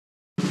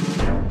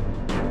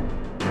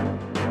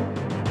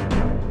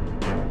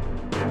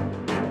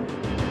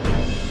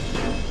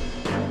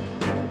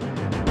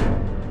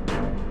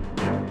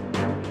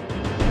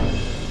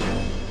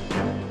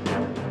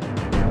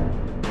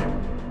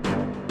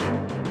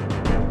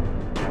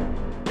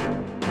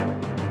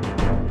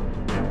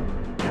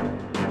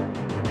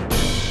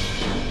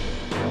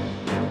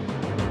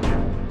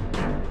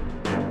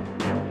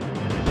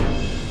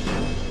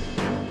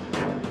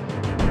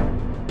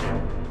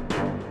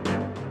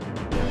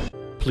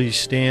Please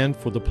stand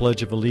for the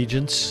Pledge of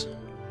Allegiance.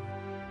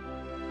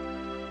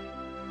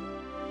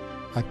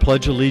 I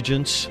pledge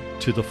allegiance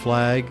to the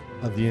flag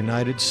of the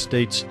United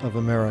States of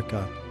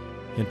America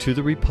and to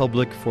the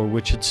republic for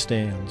which it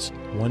stands,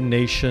 one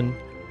nation,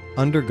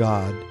 under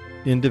God,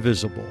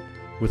 indivisible,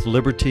 with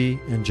liberty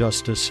and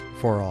justice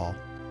for all.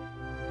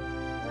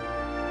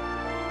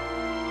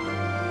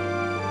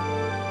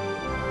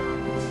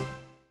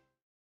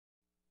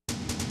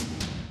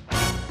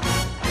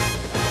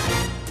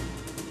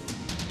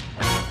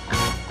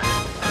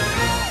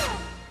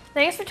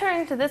 Thanks for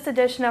tuning to this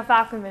edition of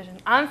Falcon Vision.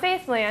 I'm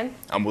Faith Land.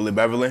 I'm Willie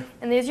Beverly.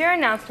 And these are your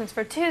announcements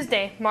for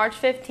Tuesday, March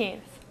 15th.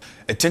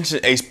 Attention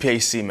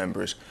HPAC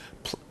members.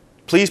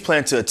 Please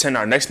plan to attend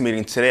our next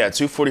meeting today at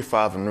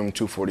 2:45 in room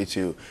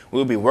 242. We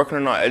will be working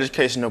on our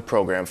educational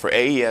program for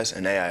AES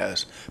and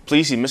AIS.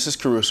 Please see Mrs.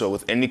 Caruso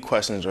with any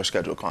questions or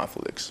schedule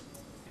conflicts.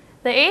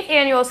 The 8th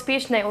annual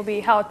speech night will be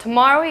held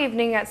tomorrow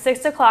evening at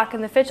 6 o'clock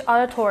in the Fitch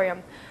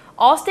Auditorium.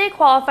 All state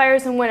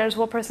qualifiers and winners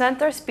will present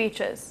their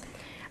speeches.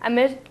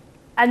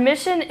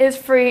 Admission is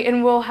free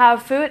and we'll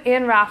have food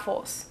and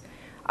raffles.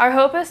 Our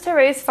hope is to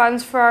raise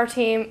funds for our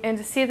team and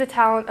to see the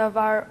talent of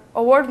our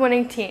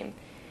award-winning team.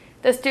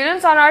 The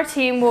students on our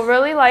team will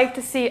really like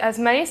to see as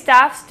many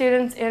staff,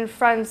 students, and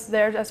friends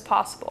there as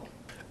possible.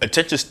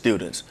 Attention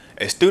students,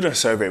 a student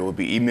survey will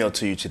be emailed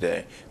to you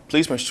today.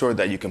 Please make sure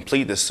that you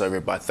complete this survey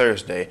by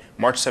Thursday,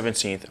 March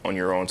 17th on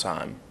your own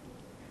time.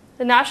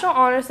 The National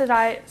Honor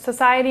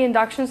Society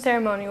induction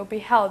ceremony will be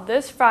held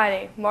this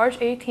Friday, March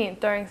 18th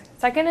during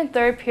second and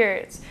third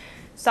periods.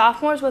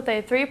 Sophomores with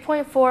a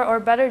 3.4 or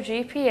better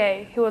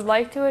GPA who would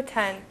like to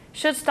attend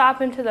should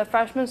stop into the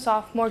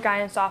freshman-sophomore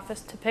guidance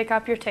office to pick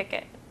up your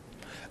ticket.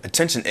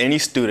 Attention any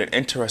student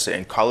interested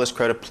in College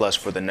Credit Plus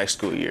for the next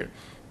school year.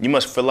 You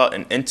must fill out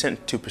an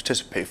intent to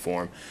participate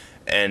form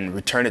and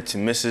return it to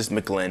Mrs.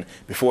 McGlynn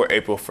before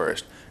April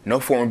 1st.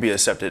 No form will be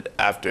accepted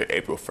after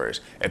April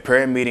 1st. A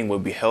prayer meeting will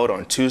be held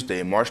on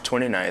Tuesday, March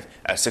 29th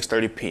at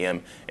 6:30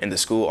 p.m. in the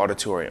school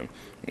auditorium.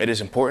 It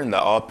is important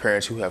that all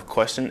parents who have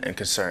questions and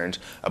concerns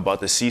about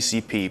the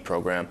CCP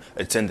program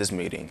attend this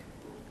meeting.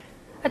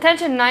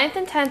 Attention 9th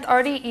and 10th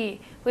RDE.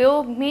 We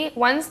will meet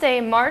Wednesday,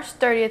 March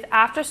 30th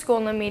after school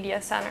in the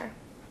Media Center.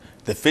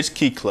 The Fitch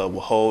Key Club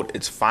will hold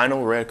its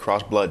final Red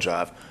Cross blood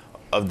drive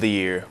of the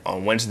year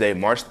on Wednesday,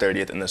 March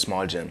 30th in the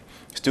small gym.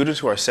 Students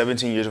who are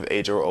 17 years of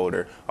age or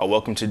older are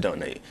welcome to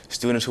donate.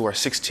 Students who are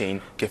 16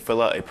 can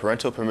fill out a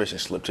parental permission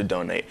slip to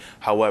donate.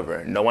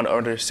 However, no one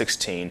under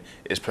 16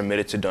 is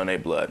permitted to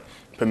donate blood.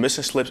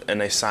 Permission slips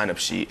and a sign-up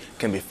sheet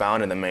can be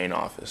found in the main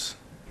office.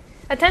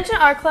 Attention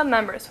Art Club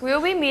members, we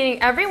will be meeting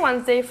every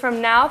Wednesday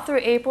from now through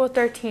April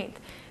 13th.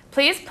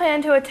 Please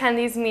plan to attend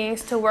these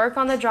meetings to work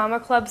on the drama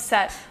club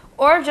set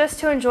or just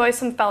to enjoy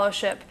some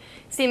fellowship.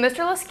 See Mr.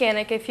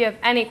 Laskanik if you have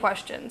any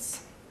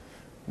questions.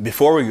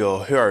 Before we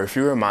go, here are a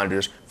few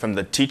reminders from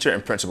the teacher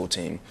and principal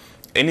team.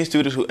 Any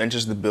student who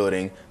enters the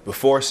building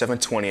before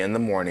 7:20 in the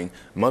morning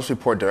must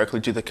report directly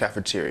to the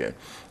cafeteria.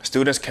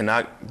 Students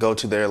cannot go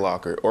to their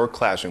locker or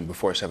classroom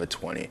before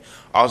 7:20.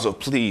 Also,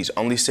 please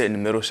only sit in the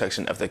middle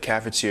section of the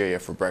cafeteria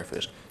for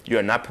breakfast. You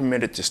are not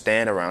permitted to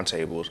stand around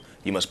tables.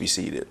 You must be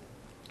seated.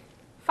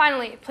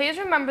 Finally, please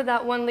remember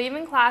that when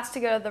leaving class to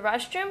go to the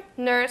restroom,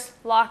 nurse,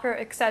 locker,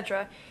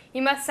 etc.,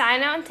 you must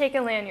sign out and take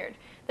a lanyard.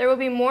 There will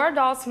be more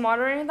adults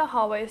monitoring the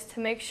hallways to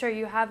make sure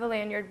you have a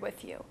lanyard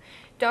with you.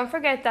 Don't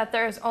forget that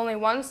there is only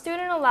one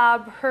student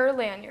allowed per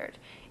lanyard.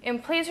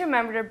 And please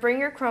remember to bring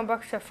your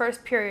Chromebook to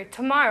first period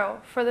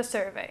tomorrow for the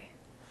survey.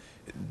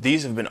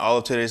 These have been all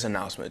of today's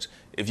announcements.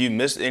 If you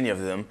missed any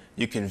of them,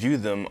 you can view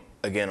them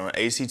again on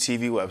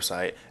ACTV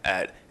website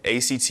at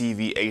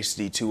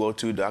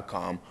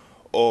actvhd202.com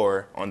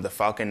or on the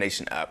Falcon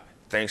Nation app.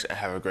 Thanks and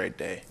have a great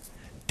day.